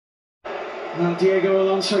Well, Diego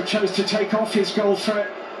Alonso chose to take off his goal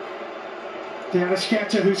threat. De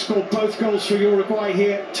Arrascaeta, who scored both goals for Uruguay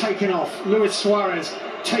here, taken off. Luis Suarez,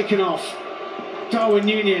 taken off. Darwin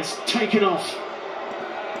Nunez, taken off.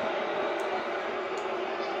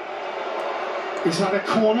 Is that a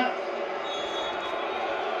corner?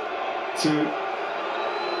 It's an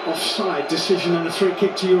offside decision and a free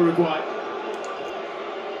kick to Uruguay.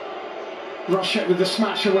 Rochette with the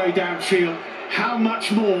smash away downfield. How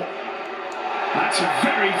much more? That's a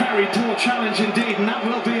very, very poor challenge indeed, and that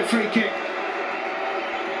will be a free kick.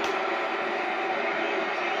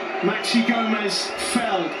 Maxi Gomez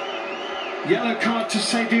felled. Yellow card to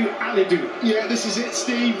Seydou Alidou. Yeah, this is it,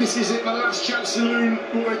 Steve. This is it. The last chance saloon.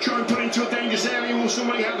 Will they try and put into a dangerous area? Will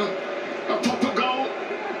somebody have a proper goal?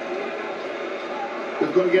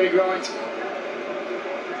 They've got to get it right.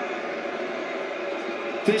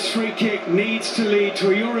 This free kick needs to lead to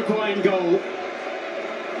a Uruguayan goal.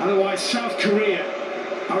 Otherwise, South Korea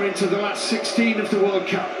are into the last 16 of the World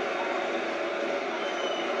Cup.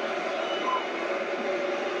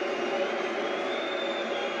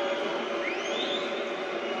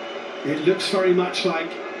 It looks very much like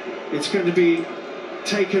it's going to be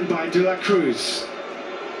taken by De La Cruz.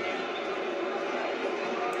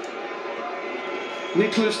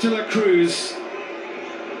 Nicolas De La Cruz.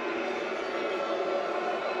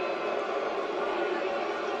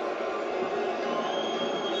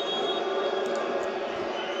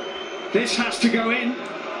 This has to go in,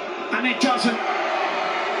 and it doesn't.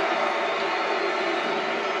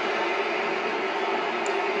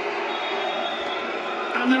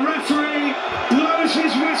 And the referee blows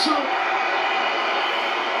his whistle,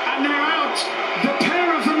 and they're out. The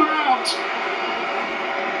pair of them are out.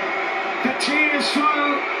 The tears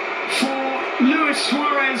flow for Luis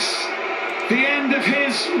Suarez, the end of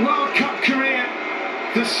his World Cup career.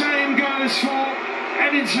 The same goes for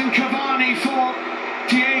Edinson Cavani, for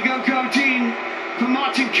Diego Godin, for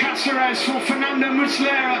Martin Cáceres, for Fernando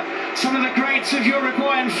Muslera, some of the greats of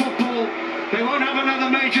Uruguayan football. They won't have another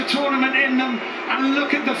major tournament in them. And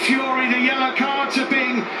look at the fury. The yellow cards are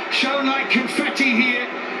being shown like confetti here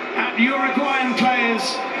at Uruguayan players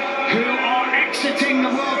who are exiting the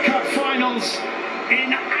World Cup finals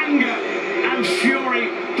in anger and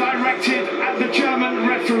fury directed at the German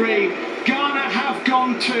referee. Ghana have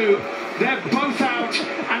gone too. They're both out,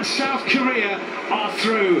 and South Korea are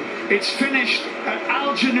through. It's finished at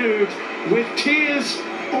Al Janoub with tears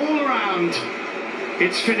all around.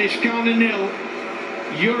 It's finished Ghana 0,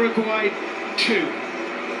 Uruguay 2.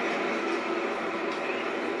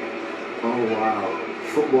 Oh wow,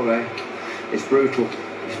 football, eh? It's brutal,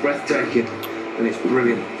 it's breathtaking, and it's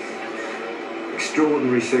brilliant.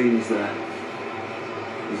 Extraordinary scenes there.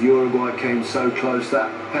 As Uruguay came so close,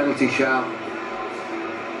 that penalty shout.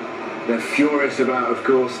 They're furious about, of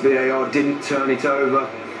course, VAR didn't turn it over,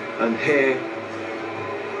 and here,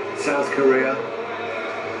 South Korea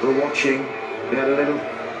were watching. They had a little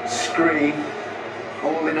screen,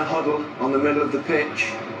 all in a huddle on the middle of the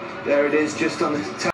pitch. There it is, just on the